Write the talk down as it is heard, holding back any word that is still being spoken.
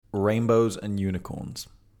Rainbows and Unicorns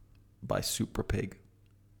by Supra Pig.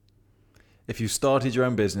 If you started your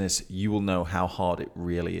own business, you will know how hard it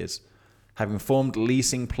really is. Having formed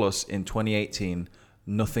Leasing Plus in 2018,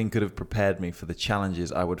 nothing could have prepared me for the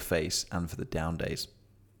challenges I would face and for the down days.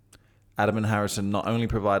 Adam and Harrison not only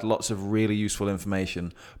provide lots of really useful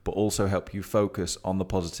information, but also help you focus on the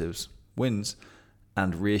positives, wins,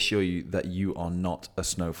 and reassure you that you are not a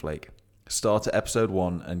snowflake. Start at episode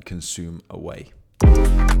 1 and consume away.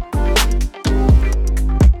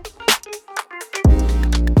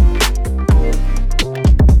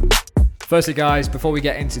 Firstly, guys, before we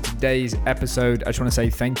get into today's episode, I just want to say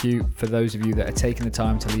thank you for those of you that are taking the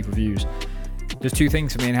time to leave reviews. There's two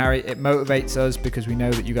things for me and Harry. It motivates us because we know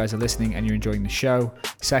that you guys are listening and you're enjoying the show.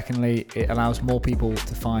 Secondly, it allows more people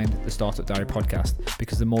to find the Startup Diary podcast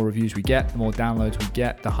because the more reviews we get, the more downloads we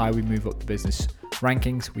get, the higher we move up the business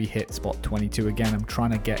rankings. We hit spot 22 again. I'm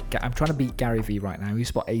trying to beat Gary Vee right now. He's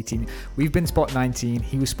spot 18. We've been spot 19.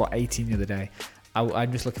 He was spot 18 the other day.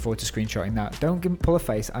 I'm just looking forward to screenshotting that. Don't pull a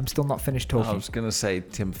face. I'm still not finished talking. I was going to say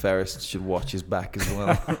Tim Ferriss should watch his back as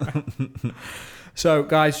well. So,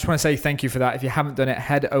 guys, just want to say thank you for that. If you haven't done it,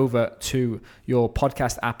 head over to your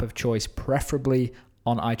podcast app of choice, preferably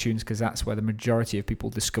on iTunes, because that's where the majority of people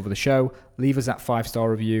discover the show. Leave us that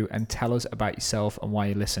 5-star review and tell us about yourself and why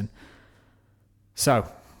you listen.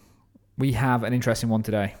 So, we have an interesting one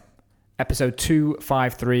today. Episode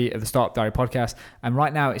 253 of the Startup Diary podcast. And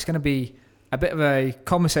right now, it's going to be a bit of a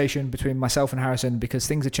conversation between myself and Harrison because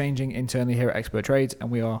things are changing internally here at Expert Trades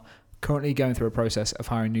and we are currently going through a process of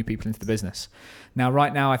hiring new people into the business. Now,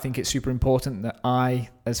 right now, I think it's super important that I,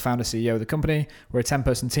 as founder CEO of the company, we're a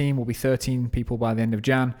 10-person team, we'll be 13 people by the end of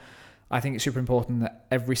Jan. I think it's super important that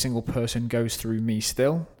every single person goes through me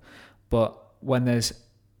still, but when there's,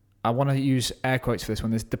 I want to use air quotes for this,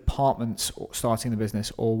 when there's departments starting the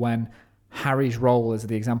business or when Harry's role, as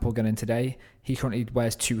the example going in today, he currently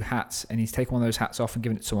wears 2 hats and he's taken one of those hats off and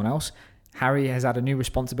given it to someone else. Harry has had a new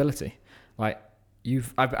responsibility. Like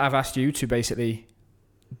I've asked you to basically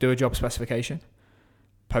do a job specification,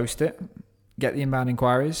 post it, get the inbound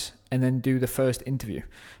inquiries, and then do the first interview.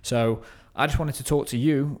 So I just wanted to talk to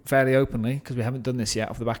you fairly openly because we haven't done this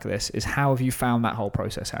yet off the back of this. Is how have you found that whole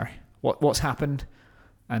process, Harry? What's happened?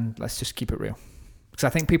 And let's just keep it real. Because I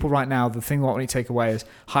think people right now, the thing I want to take away is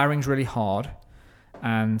hiring's really hard.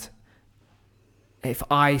 And if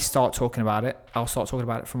I start talking about it, I'll start talking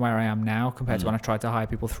about it from where I am now compared to when I tried to hire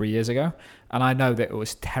people 3 years ago. And I know that it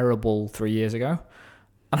was terrible 3 years ago.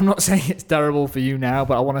 And I'm not saying it's terrible for you now,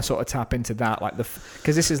 but I want to sort of tap into that, like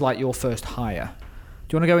because this is like your first hire.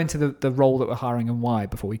 Do you want to go into the role that we're hiring and why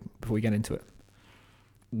before we get into it?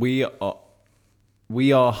 We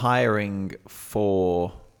are hiring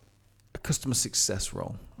for a customer success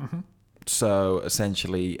role. Mm-hmm. So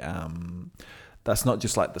essentially, that's not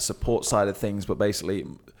just like the support side of things, but basically,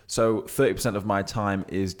 so 30% of my time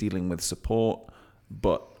is dealing with support,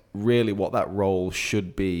 but really what that role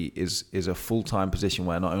should be is a full-time position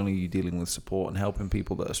where not only are you dealing with support and helping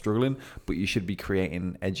people that are struggling, but you should be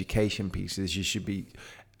creating education pieces. You should be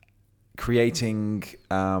creating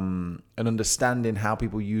an understanding how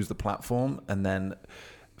people use the platform and then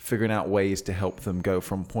figuring out ways to help them go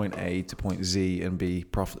from point A to point Z and be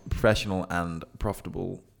professional and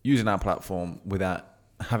profitable using our platform without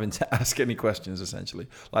having to ask any questions, essentially.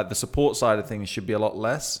 Like the support side of things should be a lot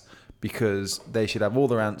less because they should have all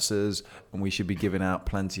their answers and we should be giving out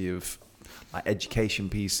plenty of like education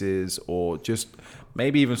pieces or just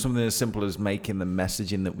maybe even something as simple as making the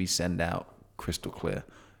messaging that we send out crystal clear.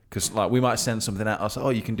 Because like we might send something out, I'll say, oh,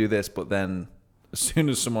 you can do this, but then as soon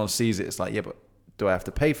as someone sees it, it's like, yeah, but do I have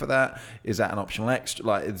to pay for that? Is that an optional extra?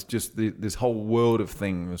 Like it's just this whole world of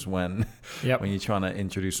things when you're trying to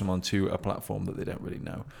introduce someone to a platform that they don't really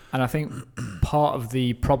know. And I think part of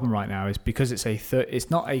the problem right now is because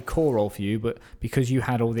it's not a core role for you, but because you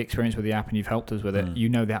had all the experience with the app and you've helped us with it, you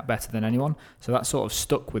know that better than anyone. So that's sort of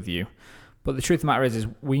stuck with you. But the truth of the matter is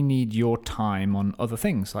we need your time on other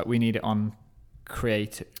things. Like we need it on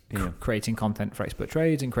creating content for Expert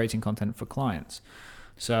Trades and creating content for clients.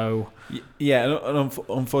 So yeah, and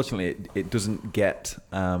unfortunately, it doesn't get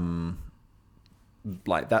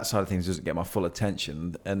like that side of things doesn't get my full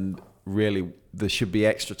attention. And really, there should be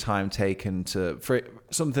extra time taken for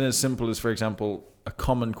something as simple as, for example, a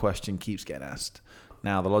common question keeps getting asked.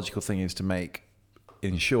 Now, the logical thing is to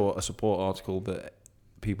ensure a support article that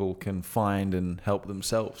people can find and help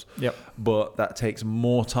themselves. Yep. But that takes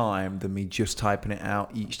more time than me just typing it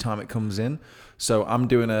out each time it comes in. So I'm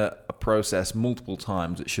doing a process multiple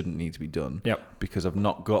times that shouldn't need to be done. Yep. Because I've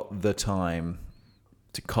not got the time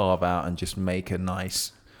to carve out and just make a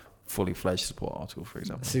nice fully fledged support article, for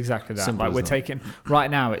example. It's exactly that. Simple Like as we're that. taking right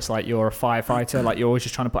now, it's like you're a firefighter, like you're always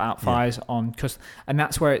just trying to put out fires on and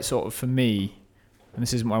that's where it's sort of for me. And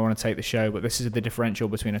this isn't where I want to take the show, but this is the differential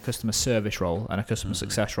between a customer service role and a customer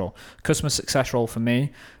success role. Customer success role for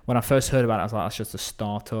me, when I first heard about it, I was like, that's just a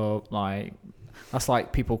startup. Like, that's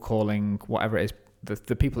like people calling whatever it is,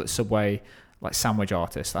 the people at Subway, like sandwich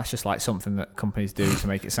artists. That's just like something that companies do to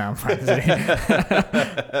make it sound fancy.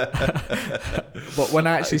 But when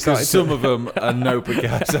I actually started, some of them are no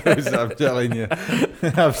Picassos, I'm telling you.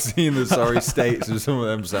 I've seen the sorry states of some of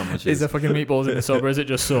them sandwiches. Is there fucking meatballs in the sub, or is it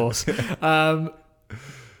just sauce?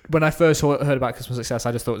 When I first heard about customer success,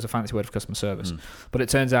 I just thought it was a fancy word for customer service. But it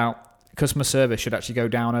turns out customer service should actually go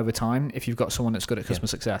down over time if you've got someone that's good at customer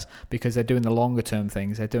success, because they're doing the longer term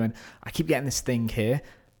things. They're doing, I keep getting this thing here.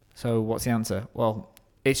 So what's the answer? Well,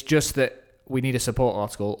 it's just that we need a support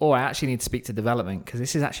article, or I actually need to speak to development because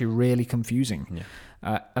this is actually really confusing.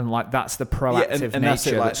 And like that's the proactive and that's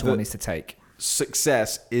nature it, like, that someone needs to take.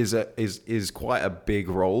 Success is quite a big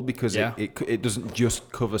role because it doesn't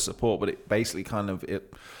just cover support, but it basically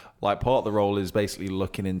like part of the role is basically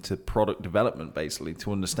looking into product development, basically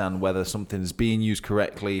to understand whether something's being used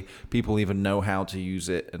correctly, people even know how to use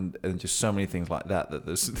it, and just so many things like that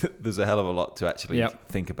there's a hell of a lot to actually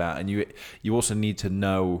think about. And you also need to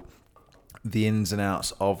know the ins and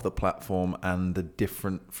outs of the platform and the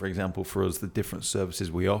different, for example, for us, the different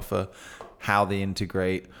services we offer, how they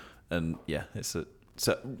integrate, and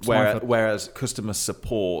whereas customer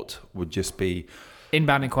support would just be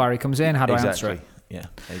inbound inquiry comes in, how do I answer it? Yeah,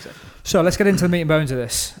 exactly. So let's get into the meat and bones of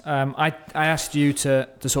this. I asked you to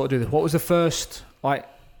sort of do this. What was the first, like,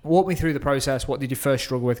 walk me through the process. What did you first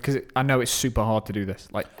struggle with? Because I know it's super hard to do this,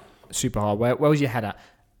 like super hard. Where was your head at?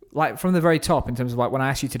 Like from the very top in terms of like when I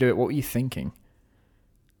asked you to do it, what were you thinking?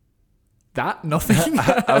 Nothing.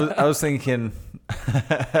 I was thinking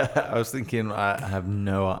I have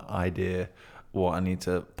no idea what I need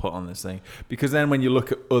to put on this thing, because then when you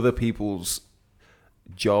look at other people's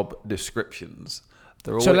job descriptions,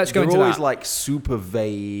 they're always like super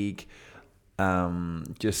vague,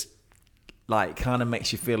 just like kind of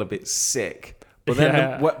makes you feel a bit sick.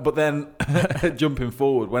 But then, jumping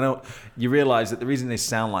forward, when you realize that the reason they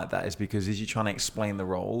sound like that is because as you're trying to explain the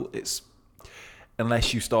role, it's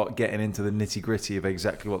unless you start getting into the nitty gritty of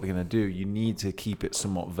exactly what they're going to do, you need to keep it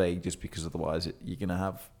somewhat vague, just because otherwise you're going to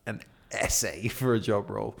have an essay for a job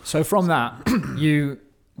role. So from that, you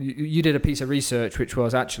did a piece of research, which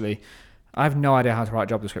was actually, I have no idea how to write a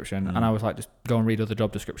job description, and I was like, just go and read other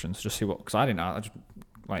job descriptions, just see what, because I didn't know. I just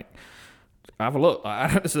like have a look.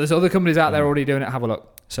 So there's other companies out there already doing it. Have a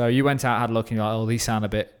look. So you went out, had a look, and you're like, oh, these sound a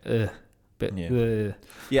bit.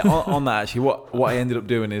 On that, actually, what I ended up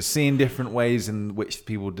doing is seeing different ways in which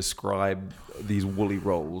people describe these woolly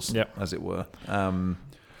roles, as it were.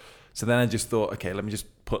 So then I just thought, okay, let me just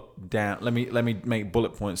put down. Let me make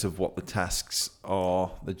bullet points of what the tasks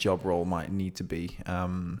or the job role might need to be.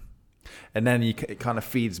 And then it kind of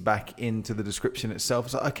feeds back into the description itself.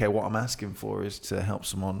 It's like, okay, what I'm asking for is to help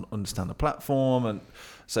someone understand the platform, and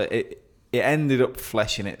so it ended up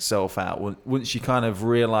fleshing itself out once you kind of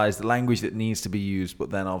realize the language that needs to be used, but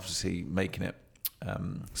then obviously making it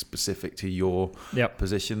specific to your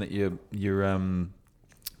position that you're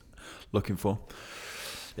looking for.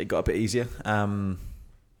 It got a bit easier.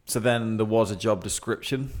 So then there was a job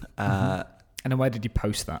description. And then where did you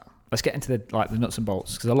post that? Let's get into the nuts and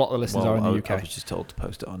bolts, because a lot of the listeners are in the UK. I was just told to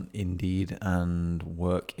post it on Indeed and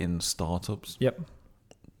work in startups. Yep.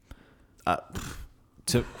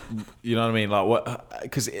 You know what I mean? Like what?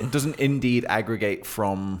 Because it doesn't Indeed aggregate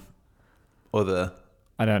from other.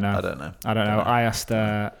 I don't know. I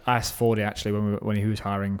asked Fordy actually when he was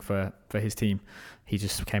hiring for his team. He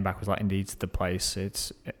just came back with like, Indeed's the place.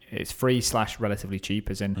 It's free / relatively cheap,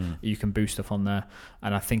 as in you can boost stuff on there,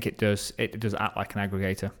 and I think it does act like an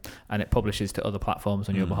aggregator, and it publishes to other platforms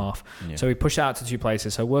on your behalf. Yeah. So we pushed it out to 2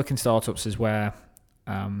 places. So working startups is where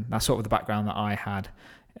that's sort of the background that I had,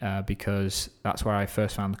 because that's where I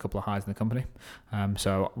first found a couple of hires in the company.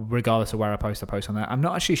 So regardless of where I post on there. I'm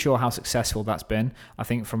not actually sure how successful that's been. I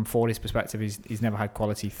think from Fordy's perspective, he's never had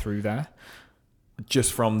quality through there.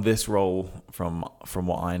 Just from this role, from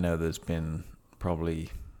what I know, there's been probably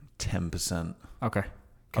 10%. Okay.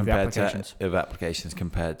 Of applications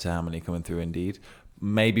compared to how many coming through Indeed.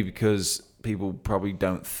 Maybe because people probably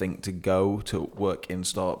don't think to go to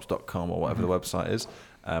workinstartups.com or whatever the website is,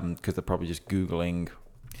 because they're probably just Googling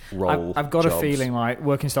role I've got jobs. A feeling like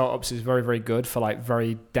working startups is very, very good for like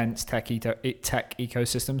very dense tech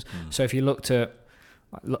ecosystems. So if you looked at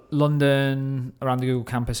London, around the Google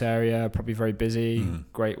campus area, probably very busy,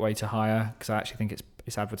 great way to hire, because I actually think it's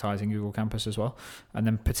it's advertising Google Campus as well, and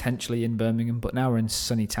then potentially in Birmingham. But now we're in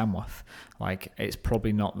sunny Tamworth. Like, it's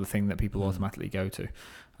probably not the thing that people automatically go to.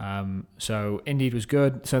 So Indeed was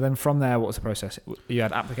good. So then from there, what was the process? You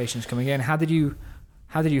had applications coming in. How did you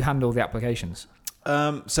handle the applications?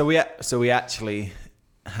 So we actually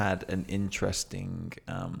had an interesting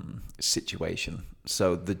situation.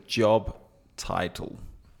 So the job title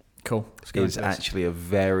Cool. is actually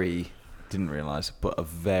didn't realise, but a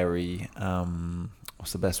very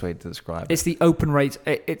what's the best way to describe it? It's the open rate.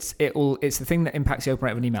 It's the thing that impacts the open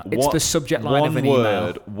rate of an email. It's the subject line of an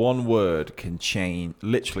email. One word can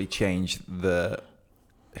literally change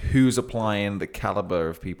who's applying, the caliber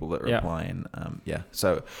of people that are applying.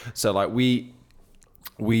 So like we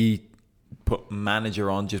put manager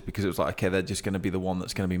on just because it was like, okay, they're just going to be the one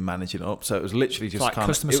that's going to be managing up. So it was literally just like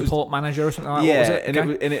customer support manager or something like that. Yeah, what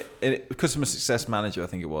was it? and it customer success manager, I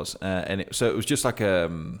think it was. So it was just like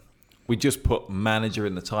we just put manager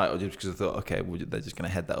in the title just because I thought, okay, they're just going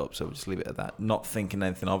to head that up, so we'll just leave it at that, not thinking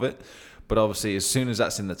anything of it. But obviously, as soon as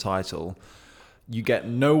that's in the title, you get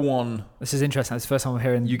no one. This is interesting. It's the first time I'm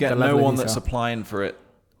hearing. You get no one that's applying for it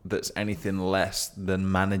that's anything less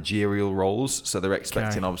than managerial roles. So they're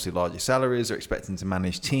expecting obviously larger salaries. They're expecting to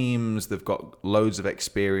manage teams. They've got loads of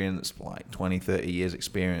experience, like 20, 30 years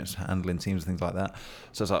experience handling teams and things like that.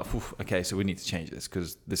 So it's like, okay, so we need to change this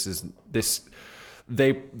because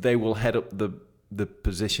they will head up the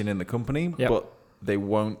position in the company, but they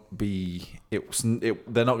won't be.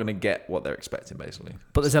 They're not going to get what they're expecting, basically.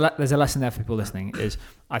 But there's a lesson there for people listening. Is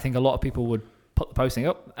I think a lot of people would put the posting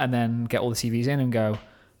up and then get all the CVs in and go,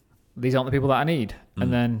 these aren't the people that I need,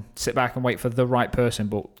 and then sit back and wait for the right person.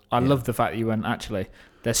 But I love the fact that you went, actually,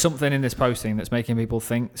 there's something in this posting that's making people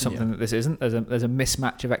think something that this isn't. There's a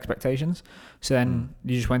mismatch of expectations. So then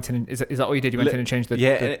you just went in. And, is that what you did? You went in and changed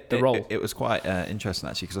the role. It was quite interesting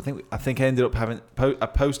actually, because I think I ended up I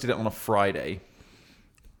posted it on a Friday,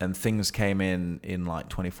 and things came in like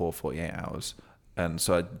 24, 48 hours, and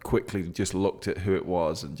so I quickly just looked at who it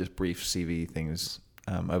was and just brief CV things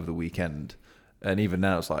over the weekend. And even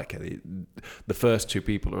now, it's like the first two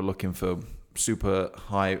people are looking for super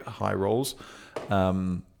high roles.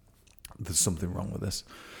 There's something wrong with this.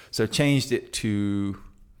 So changed it to,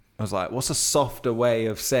 I was like, what's a softer way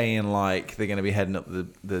of saying like they're going to be heading up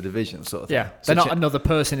the division sort of thing? Yeah, they're not another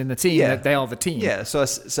person in the team. Yeah. They are the team. Yeah,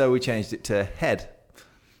 so we changed it to head.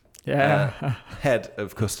 Yeah. Head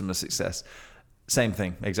of customer success. Same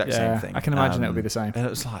thing, exact same thing. I can imagine it would be the same. And it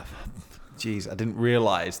was like, geez, I didn't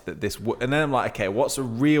realize that this. And then I'm like, okay, what's a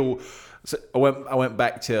real? So I went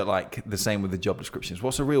back to like the same with the job descriptions.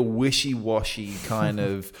 What's a real wishy-washy kind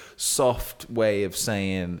of soft way of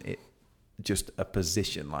saying it? Just a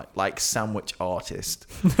position, like sandwich artist.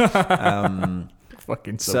 Fucking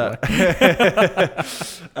so.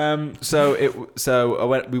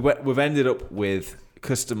 We've ended up with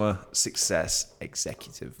customer success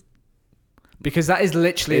executive. Because that is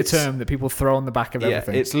literally a term that people throw on the back of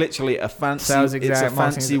everything. It's literally a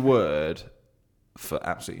fancy word for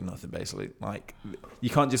absolutely nothing, basically. Like,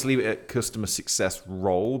 you can't just leave it at customer success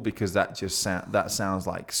role, because that just sounds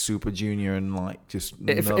like super junior and like just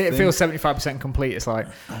it feels 75% complete. It's like,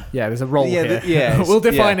 there's a role here. We'll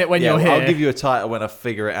define it when you're here. I'll give you a title when I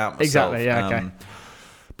figure it out myself. Exactly, okay.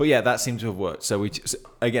 But yeah, that seemed to have worked. So we changed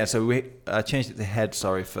it to head.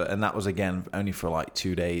 And that was again only for like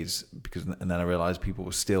 2 days, and then I realized people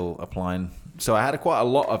were still applying. So I had quite a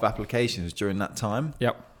lot of applications during that time.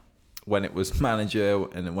 Yep. When it was manager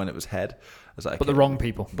and when it was head, I was like, but the wrong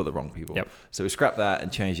people. Yep. So we scrapped that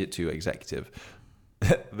and changed it to executive.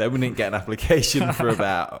 Then we didn't get an application for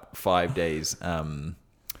about 5 days. Don't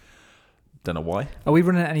know why. Are we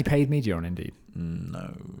running any paid media on Indeed?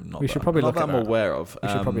 No, not we should probably look at that. I'm aware of. We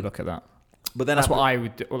should probably look at that. But then that's what I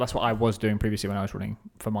would. Well, that's what I was doing previously when I was running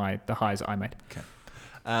for the hires that I made. Okay.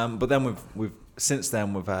 But then we've since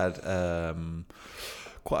then we've had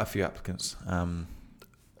quite a few applicants.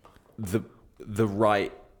 The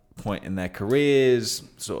right point in their careers,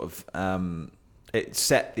 sort of. It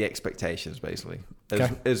set the expectations basically.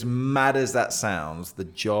 As mad as that sounds, the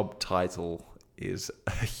job title is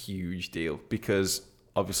a huge deal, because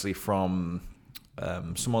obviously from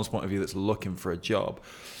someone's point of view that's looking for a job,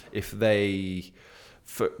 if they,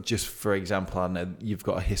 for example, I know you've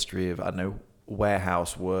got a history of, I don't know,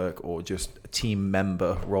 warehouse work or just team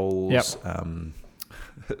member roles,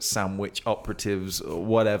 sandwich operatives or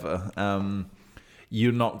whatever,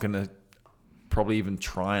 you're not going to probably even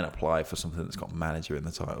try and apply for something that's got manager in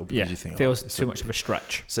the title, because you think feels too much of a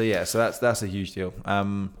stretch. So that's a huge deal.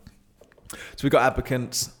 So we got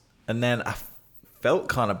applicants, and then I felt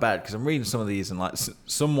kind of bad because I'm reading some of these, and like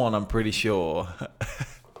someone I'm pretty sure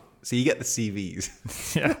So you get the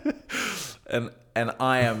CVs. Yeah. And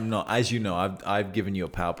I am not, as you know, I've given you a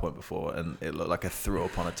PowerPoint before, and it looked like I threw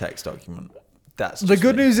up on a text document. That's The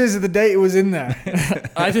good news is that the data was in there.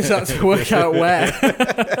 I just had to work out where.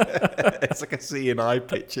 It's like a C&I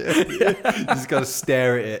picture. You just got to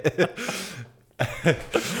stare at it.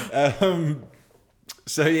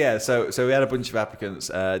 So we had a bunch of applicants,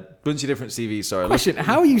 bunch of different CVs. Sorry. Question: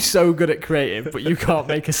 how are you so good at creative, but you can't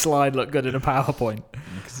make a slide look good in a PowerPoint?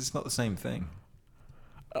 Because it's not the same thing.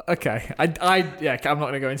 Okay, I'm not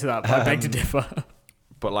going to go into that, but I beg to differ.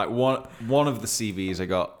 But like one of the CVs I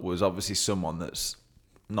got was obviously someone that's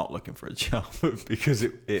not looking for a job because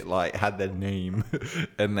it like had their name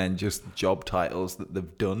and then just job titles that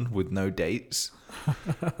they've done with no dates.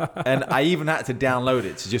 And I even had to download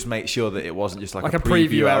it to just make sure that it wasn't just like a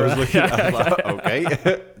preview I was looking at. I was like,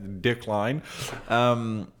 okay, decline.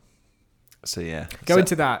 So yeah,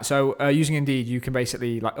 into that. So using Indeed, you can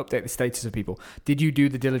basically like update the status of people. Did you do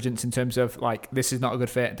the diligence in terms of like this is not a good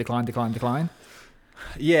fit, decline?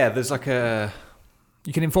 Yeah, there's like a.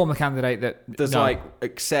 You can inform the candidate that there's like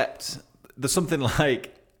accept. There's something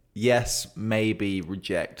like yes, maybe,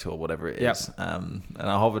 reject, or whatever it is. Yep. And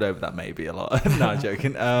I hovered over that maybe a lot. No, I'm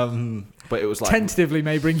joking. But it was like tentatively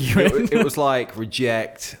may bring you in. It was like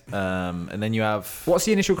reject, and then you have. What's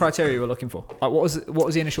the initial criteria you were looking for? Like what was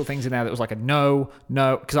the initial things in there that was like a no?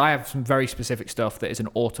 Because I have some very specific stuff that is an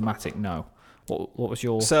automatic no. What was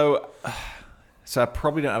your? So I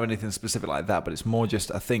probably don't have anything specific like that, but it's more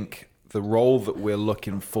just I think the role that we're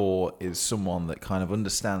looking for is someone that kind of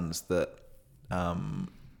understands that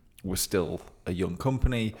we're still a young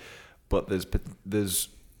company, but there's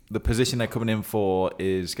the position they're coming in for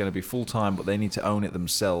is going to be full time, but they need to own it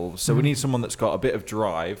themselves. So we need someone that's got a bit of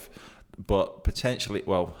drive, but potentially,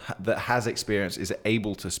 that has experience, is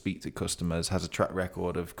able to speak to customers, has a track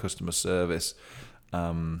record of customer service,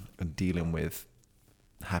 and dealing with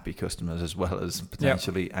happy customers as well as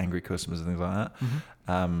potentially angry customers and things like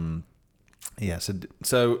that.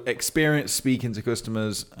 So experience speaking to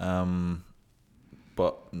customers,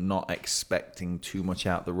 but not expecting too much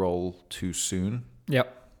out the role too soon.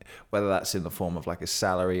 Yep. Whether that's in the form of like a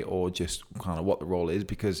salary or just kind of what the role is,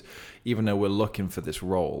 because even though we're looking for this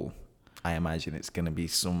role, I imagine it's going to be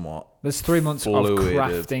somewhat. There's 3 months of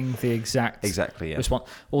crafting the exact response.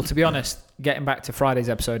 Well, to be honest, getting back to Friday's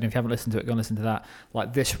episode, and if you haven't listened to it, go and listen to that.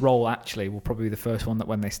 Like this role actually will probably be the first one that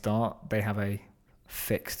when they start, they have a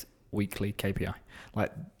fixed weekly KPI.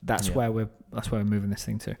 Like that's where we're moving this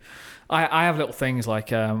thing to. I have little things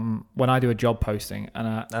like when I do a job posting, and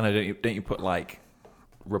I know don't you put like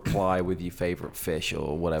reply with your favorite fish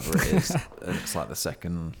or whatever it is. And it's like the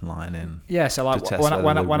second line in. Yeah, so like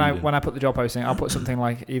when I put the job posting, I'll put something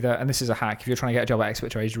like either, and this is a hack, if you're trying to get a job at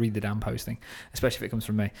Expert Trades, read the damn posting, especially if it comes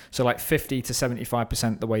from me. So like 50 to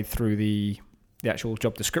 75% the way through the actual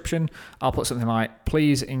job description, I'll put something like,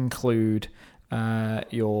 please include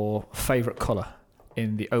your favorite colour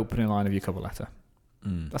in the opening line of your cover letter.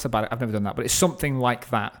 That's about it. I've never done that, but it's something like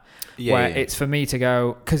that where it's for me to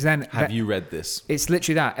go, because then have you read this? It's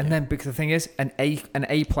literally that, and then because the thing is, an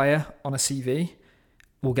A player on a CV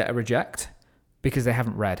will get a reject because they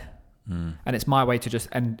haven't read, and it's my way to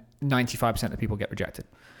and 95% of people get rejected,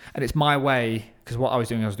 and it's my way because what I was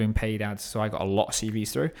doing paid ads, so I got a lot of CVs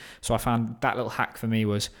through. So I found that little hack for me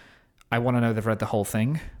was, I want to know they've read the whole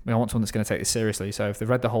thing. I want someone that's going to take this seriously. So if they've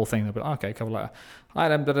read the whole thing, they'll be like, okay, cover letter.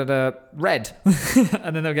 Read.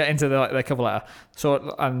 And then they'll get into their cover letter.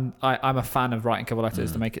 So I'm a fan of writing cover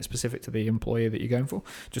letters to make it specific to the employer that you're going for,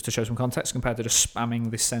 just to show some context compared to just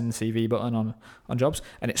spamming the send CV button on jobs.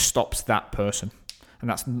 And it stops that person. And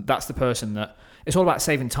that's the person that, it's all about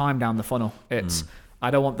saving time down the funnel. It's,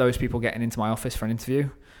 I don't want those people getting into my office for an interview.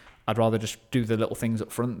 I'd rather just do the little things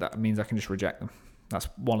up front. That means I can just reject them. That's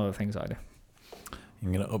one of the things I do.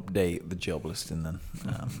 I'm going to update the job listing then.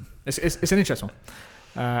 It's an interesting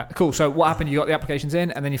one. Cool. So what happened? You got the applications in,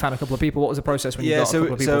 and then you found a couple of people. What was the process when you got a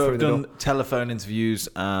couple of people through the door? I've done telephone interviews.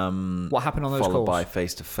 What happened on those calls? Followed by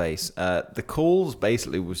face-to-face. The calls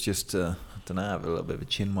basically was just to, have a little bit of a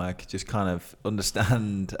chin wag, just kind of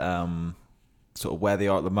understand sort of where they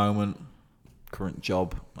are at the moment, current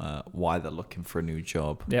job, why they're looking for a new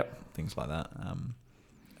job, things like that.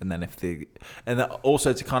 And then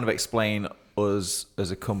also to kind of explain us as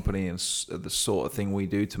a company and the sort of thing we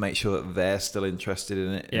do to make sure that they're still interested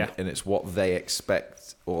in it, and it's what they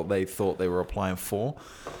expect or they thought they were applying for.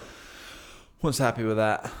 Once happy with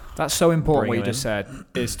that, that's so important. What you just said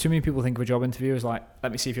is too many people think of a job interview as like,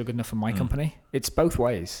 let me see if you're good enough for my company. It's both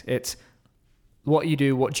ways. It's what you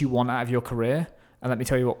do, what do you want out of your career, and let me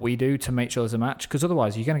tell you what we do to make sure there's a match. Because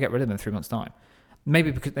otherwise, you're going to get rid of them in 3 months' time.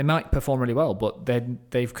 maybe because they might perform really well, but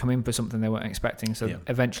they've come in for something they weren't expecting. So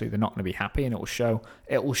eventually they're not going to be happy, and it will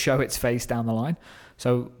show its face down the line.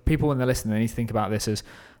 So people, when they're listening, they need to think about this as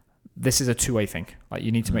this is a two-way thing. Like,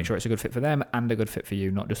 you need to make sure it's a good fit for them and a good fit for you,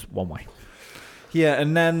 not just one way. Yeah,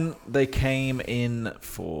 and then they came in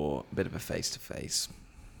for a bit of a face-to-face,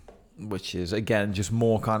 which is, again, just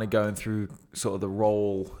more kind of going through sort of the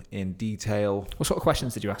role in detail. What sort of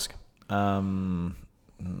questions did you ask? I've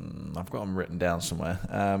got them written down somewhere.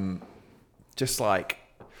 Just like,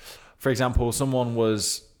 for example, someone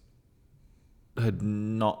had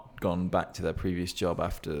not gone back to their previous job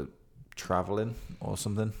after traveling or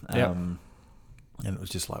something. And it was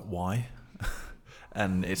just like, why?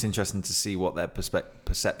 And it's interesting to see what their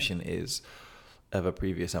perception is of a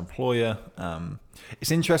previous employer.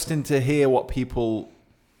 It's interesting to hear what people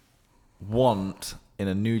want in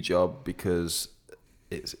a new job, because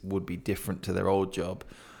it would be different to their old job.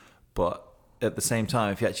 But at the same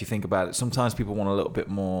time, if you actually think about it, sometimes people want a little bit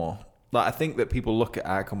more. Like, I think that people look at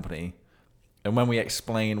our company, and when we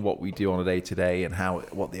explain what we do on a day-to-day and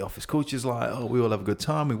what the office culture is like, we all have a good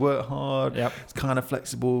time, we work hard, it's kind of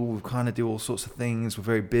flexible, we kind of do all sorts of things, we're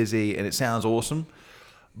very busy, and it sounds awesome.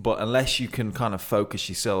 But unless you can kind of focus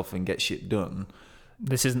yourself and get shit done,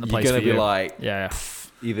 this isn't the place for you. You're going to be like,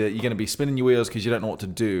 either you're going to be spinning your wheels because you don't know what to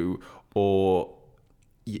do, or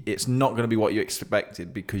it's not going to be what you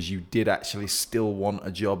expected, because you did actually still want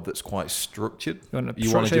a job that's quite structured.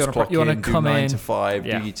 You want to just clock in, do 9 to 5, do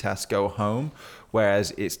your tasks, go home.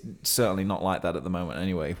 Whereas it's certainly not like that at the moment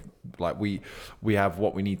anyway. Like, we have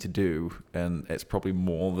what we need to do, and it's probably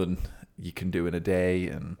more than you can do in a day,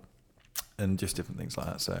 and just different things like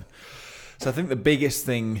that. So I think the biggest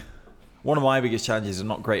thing, one of my biggest challenges is I'm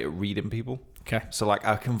not great at reading people. Okay. So, like,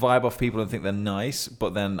 I can vibe off people and think they're nice,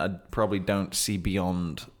 but then I probably don't see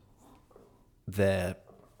beyond their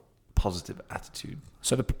positive attitude.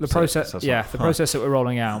 So the process, the process that we're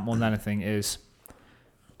rolling out more than anything is,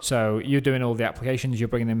 so you're doing all the applications, you're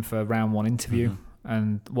bringing them for round one interview,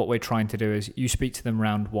 and what we're trying to do is you speak to them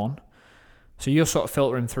round one. So you're sort of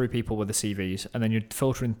filtering through people with the CVs, and then you're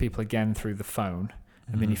filtering people again through the phone.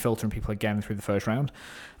 And then you're filtering people again through the first round.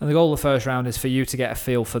 And the goal of the first round is for you to get a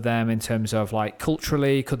feel for them in terms of, like,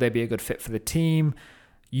 culturally, could they be a good fit for the team?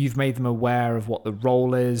 You've made them aware of what the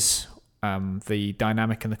role is, the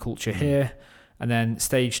dynamic and the culture here. And then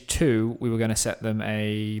stage 2, we were going to set them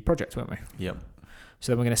a project, weren't we? Yep.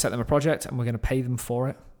 So then we're going to set them a project, and we're going to pay them for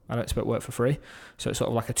it. I don't expect work for free. So it's sort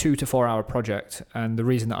of like a 2 to 4 hour project. And the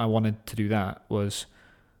reason that I wanted to do that was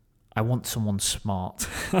I want someone smart.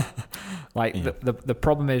 The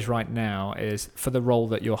problem is right now is, for the role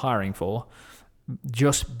that you're hiring for,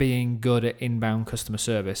 just being good at inbound customer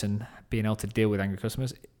service and being able to deal with angry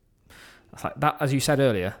customers, it's like that, as you said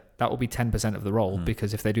earlier, that will be 10% of the role,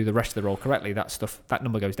 because if they do the rest of the role correctly, that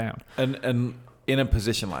number goes down. And in a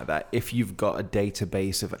position like that, if you've got a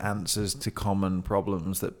database of answers to common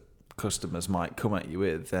problems that customers might come at you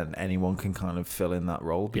with, then anyone can kind of fill in that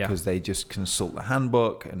role, because they just consult the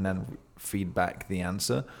handbook and then feedback the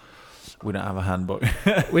answer. We don't have a handbook.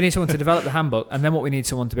 We need someone to develop the handbook, and then what we need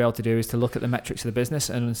someone to be able to do is to look at the metrics of the business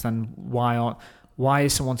and understand why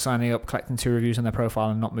is someone signing up, collecting 2 reviews on their profile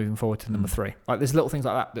and not moving forward to number 3. Like, there's little things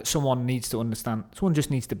like that someone needs to understand. Someone just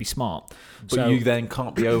needs to be smart. But you then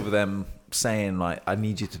can't be over them saying, like, I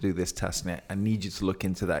need you to do this task now, I need you to look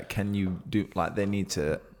into that, can you do, like, they need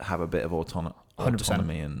to have a bit of autonomy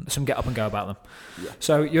 100%. And some get up and go about them.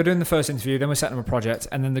 So you're doing the first interview, then we're setting them a project,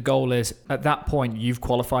 and then the goal is, at that point, you've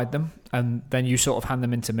qualified them, and then you sort of hand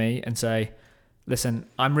them into me and say, listen,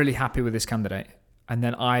 I'm really happy with this candidate, and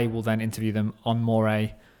then I will then interview them on more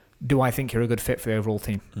do I think you're a good fit for the overall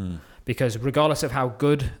team? Because regardless of how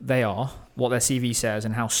good they are, what their CV says,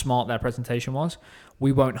 and how smart their presentation was,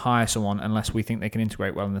 we won't hire someone unless we think they can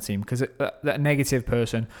integrate well in the team, because a negative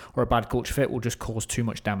person or a bad culture fit will just cause too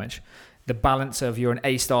much damage. The balance of, you're an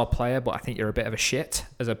A-star player, but I think you're a bit of a shit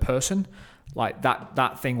as a person, like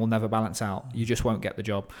that thing will never balance out. You just won't get the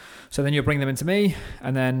job. So then you'll bring them into me,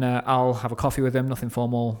 and then I'll have a coffee with them, nothing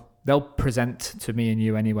formal. They'll present to me and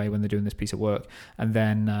you anyway when they're doing this piece of work, and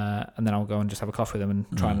then I'll go and just have a coffee with them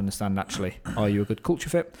and try and understand, actually, are you a good culture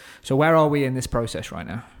fit? So where are we in this process right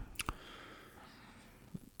now?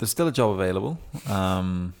 There's still a job available.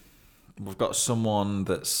 We've got someone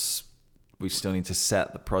we still need to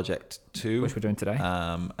set the project to, which we're doing today.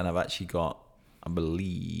 And I've actually got, I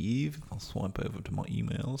believe, I'll swipe over to my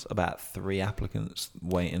emails, about 3 applicants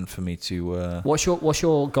waiting for me to... What's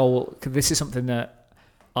your goal? 'Cause this is something that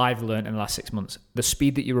I've learned in the last 6 months. The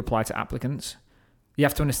speed that you reply to applicants, you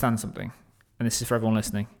have to understand something, and this is for everyone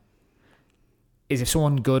listening, is if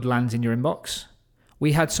someone good lands in your inbox.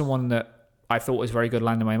 We had someone that I thought was very good,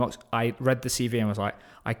 landed in my inbox. I read the CV and was like,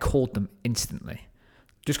 I called them instantly.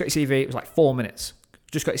 Just got your CV. It was like 4 minutes.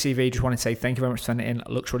 Just got your CV. Just wanted to say thank you very much for sending it in. It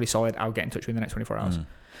looks really solid. I'll get in touch with you in the next 24 hours.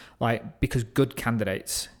 Like, because good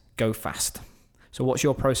candidates go fast. So what's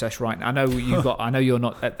your process right now? I know you're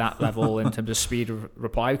not at that level in terms of speed of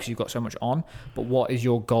reply because you've got so much on, but what is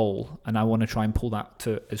your goal? And I want to try and pull that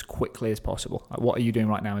to as quickly as possible. Like, what are you doing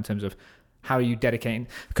right now in terms of how are you dedicating?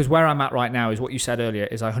 Because where I'm at right now is what you said earlier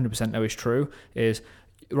is I 100% know is true, is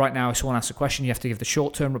right now if someone asks a question, you have to give the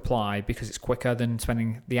short-term reply because it's quicker than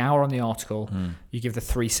spending the hour on the article. You give the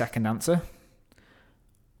 3-second answer.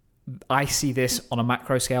 I see this on a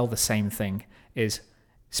macro scale, the same thing is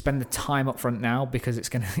spend the time up front now because it's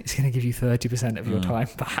gonna give you 30% of your time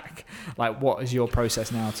back. Like, what is your process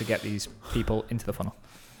now to get these people into the funnel?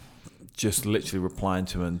 Just literally replying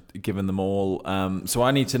to them and giving them all. So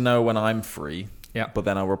I need to know when I'm free. Yeah. But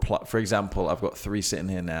then I'll reply. For example, I've got 3 sitting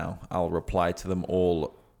here now. I'll reply to them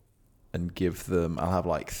all and give them. I'll have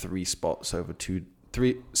like 6 spots over 2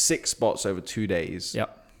 days.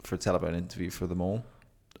 Yep. For a telephone interview for them all.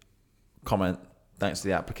 Comment. Thanks for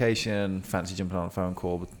the application. Fancy jumping on a phone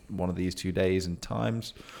call with one of these 2 days and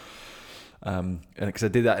times. And because I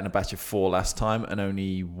did that in a batch of 4 last time, and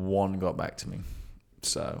only 1 got back to me.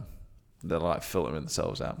 So they're like filtering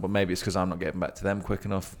themselves out. But maybe it's because I'm not getting back to them quick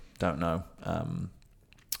enough. Don't know.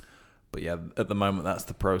 But yeah, at the moment that's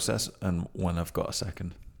the process. And when I've got a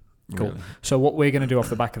second. Cool. Really. So what we're going to do off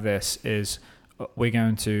the back of this is we're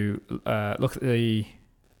going to look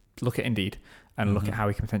at Indeed. And look at how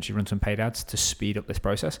we can potentially run some paid ads to speed up this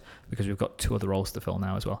process because we've got 2 other roles to fill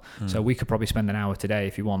now as well. So we could probably spend an hour today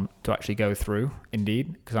if you want to actually go through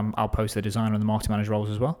Indeed because I'll post the designer and the marketing manager roles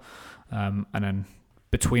as well. And then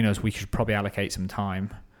between us, we should probably allocate some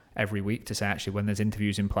time every week to say actually when there's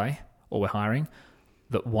interviews in play or we're hiring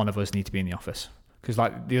that one of us need to be in the office. Because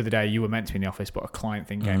like the other day, you were meant to be in the office, but a client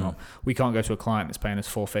thing came up. We can't go to a client that's paying us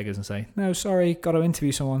 4 figures and say, no, sorry, got to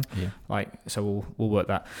interview someone. Yeah. So we'll work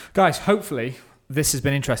that. Guys, hopefully this has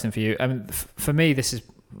been interesting for you. I mean, for me,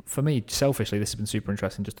 selfishly, this has been super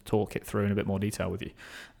interesting just to talk it through in a bit more detail with you.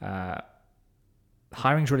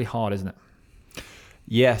 Hiring's really hard, isn't it?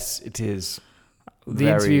 Yes, it is. The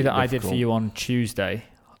interview that I did for you on Tuesday,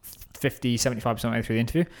 75% of the way through the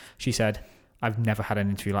interview, she said, I've never had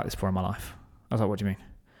an interview like this before in my life. I was like, what do you mean?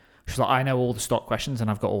 She's like, I know all the stock questions and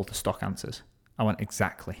I've got all the stock answers. I went,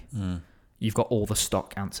 exactly. You've got all the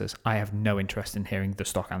stock answers. I have no interest in hearing the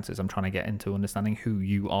stock answers. I'm trying to get into understanding who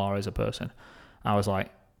you are as a person. I was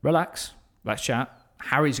like, relax, let's chat.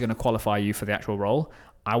 Harry's going to qualify you for the actual role.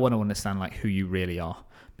 I want to understand like who you really are.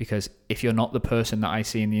 Because if you're not the person that I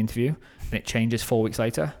see in the interview and it changes 4 weeks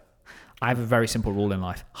later, I have a very simple rule in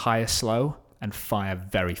life. Hire slow and fire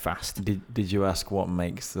very fast. Did you ask what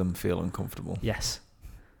makes them feel uncomfortable? Yes.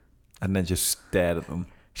 And then just stared at them?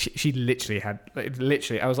 She literally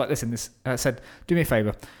I was like, listen, I said, do me a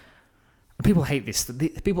favor. People hate this.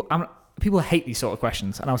 People hate these sort of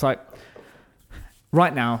questions. And I was like,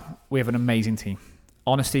 right now, we have an amazing team.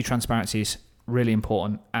 Honesty, transparency is really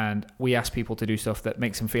important. And we ask people to do stuff that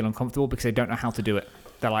makes them feel uncomfortable because they don't know how to do it.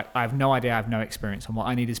 They're like, I have no idea. I have no experience. And what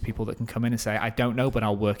I need is people that can come in and say, I don't know, but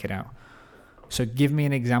I'll work it out. So give me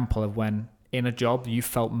an example of when in a job you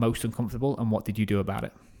felt most uncomfortable and what did you do about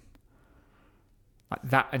it? Like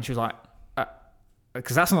that. And she was like,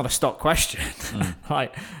 because that's not a stock question. And I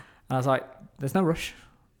was like, there's no rush.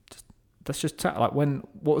 Let's just chat. Like what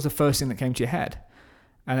was the first thing that came to your head?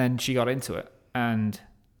 And then she got into it. And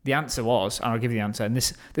the answer was, and I'll give you the answer. And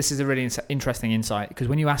this is a really interesting insight because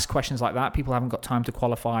when you ask questions like that, people haven't got time to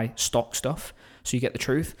qualify stock stuff. So you get the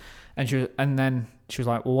truth. And then she was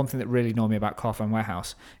like, well, one thing that really annoyed me about Carphone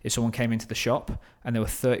Warehouse is someone came into the shop and there were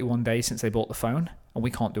 31 days since they bought the phone and we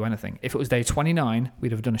can't do anything. If it was day 29,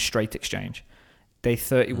 we'd have done a straight exchange. Day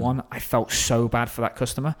 31, I felt so bad for that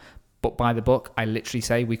customer. But by the book, I literally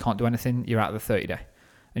say, we can't do anything. You're out of the 30-day.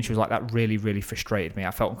 And she was like, that really, really frustrated me.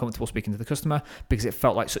 I felt uncomfortable speaking to the customer because it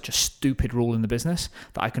felt like such a stupid rule in the business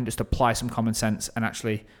that I couldn't just apply some common sense and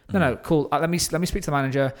actually, no, cool. Let me speak to the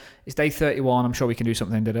manager. It's day 31. I'm sure we can do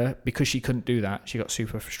something. Because she couldn't do that, she got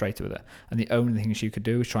super frustrated with it. And the only thing she could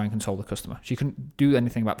do was try and console the customer. She couldn't do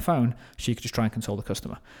anything about the phone. She could just try and console the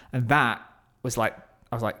customer. And that was like,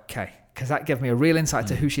 I was like, okay. Because that gave me a real insight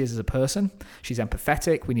to who she is as a person. She's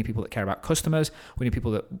empathetic. We need people that care about customers. We need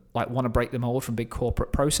people that like want to break the mold from big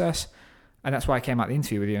corporate process. And that's why I came out the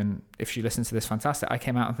interview with you. And if she listens to this, fantastic. I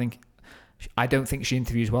came out and think, I don't think she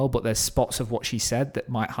interviews well, but there's spots of what she said that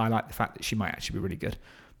might highlight the fact that she might actually be really good.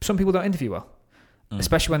 Some people don't interview well,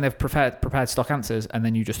 especially when they've prepared stock answers and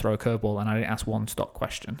then you just throw a curveball and I didn't ask one stock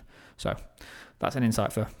question. So that's an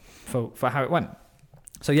insight for how it went.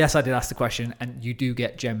 So yes, I did ask the question, and you do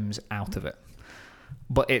get gems out of it.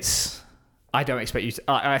 But I don't expect you to...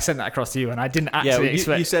 I sent that across to you, and I didn't actually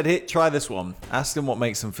expect... You said, "Hey, try this one. Ask them what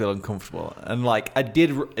makes them feel uncomfortable." And like, I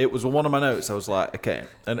did... It was one of my notes. I was like, okay.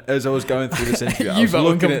 And as I was going through this interview, I was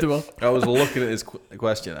looking at this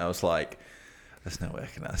question. I was like, there's no way I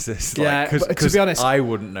can ask this. Yeah, like, to be honest, I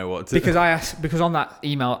wouldn't know what to do. Because on that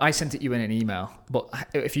email, I sent it you in an email. But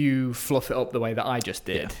if you fluff it up the way that I just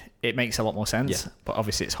did, it makes a lot more sense. Yeah. But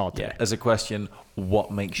obviously, it's hard to do. As a question,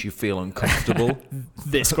 what makes you feel uncomfortable?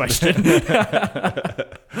 This question.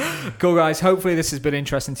 Cool, guys. Hopefully, this has been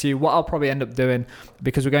interesting to you. What I'll probably end up doing,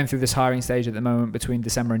 because we're going through this hiring stage at the moment between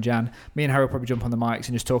December and Jan, me and Harry will probably jump on the mics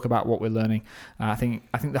and just talk about what we're learning. I think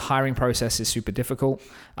the hiring process is super difficult.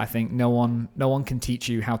 I think no one can teach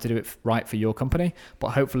you how to do it right for your company, but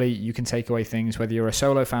hopefully you can take away things, whether you're a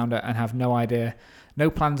solo founder and have no idea, no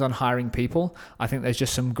plans on hiring people. I think there's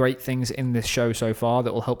just some great things in this show so far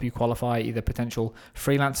that will help you qualify either potential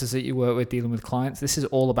freelancers that you work with dealing with clients. This is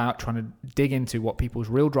all about trying to dig into what people's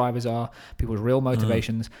real drivers are, people's real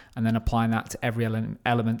motivations, and then applying that to every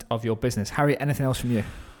element of your business. Harry, anything else from you?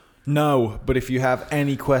 No, but if you have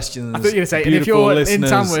any questions, I thought you were going to say, and if you're in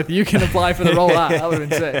Tamworth, you can apply for the role. That would have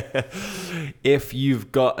been sick. If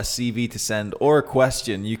you've got a CV to send or a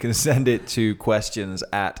question, you can send it to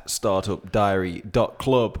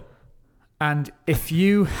questions@startupdiary.club. And if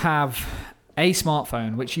you have a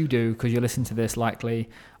smartphone, which you do because you're listening to this likely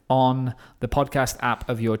on the podcast app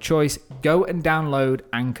of your choice, go and download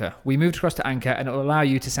Anchor. We moved across to Anchor, and it will allow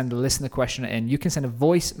you to send a listener question in. You can send a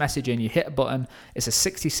voice message in. You hit a button. It's a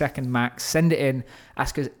 60-second max. Send it in.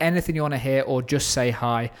 Ask us anything you want to hear, or just say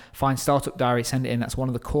hi. Find Startup Diary. Send it in. That's one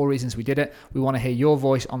of the core reasons we did it. We want to hear your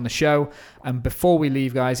voice on the show. And before we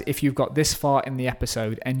leave, guys, if you've got this far in the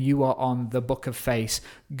episode and you are on the Book of Face,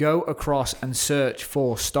 go across and search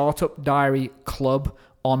for Startup Diary Club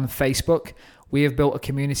on Facebook. We have built a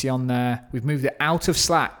community on there. We've moved it out of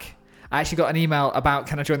Slack. I actually got an email about,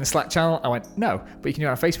 can I join the Slack channel? I went, no, but you can join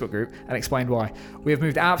our Facebook group, and explained why. We have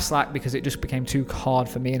moved out of Slack because it just became too hard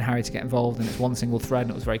for me and Harry to get involved, and it's one single thread,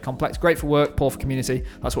 and it was very complex. Great for work, poor for community.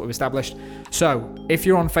 That's what we've established. So if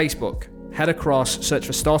you're on Facebook, head across, search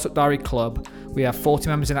for Startup Diary Club. We have 40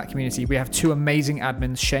 members in that community. We have 2 amazing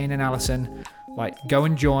admins, Shane and Alison. Go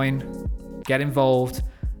and join, get involved.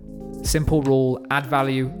 Simple rule, add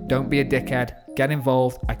value, don't be a dickhead, get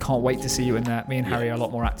involved. I can't wait to see you in there. Me and Harry are a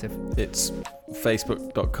lot more active. It's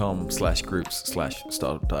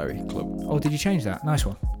facebook.com/groups/Startup Diary Club. Oh, did you change that? Nice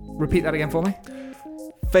one. Repeat that again for me.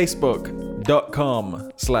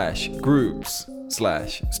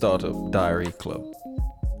 facebook.com/groups/Startup Diary Club.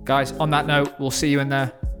 Guys, on that note, we'll see you in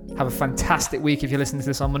there. Have a fantastic week if you're listening to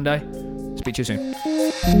this on Monday. Speak to you soon.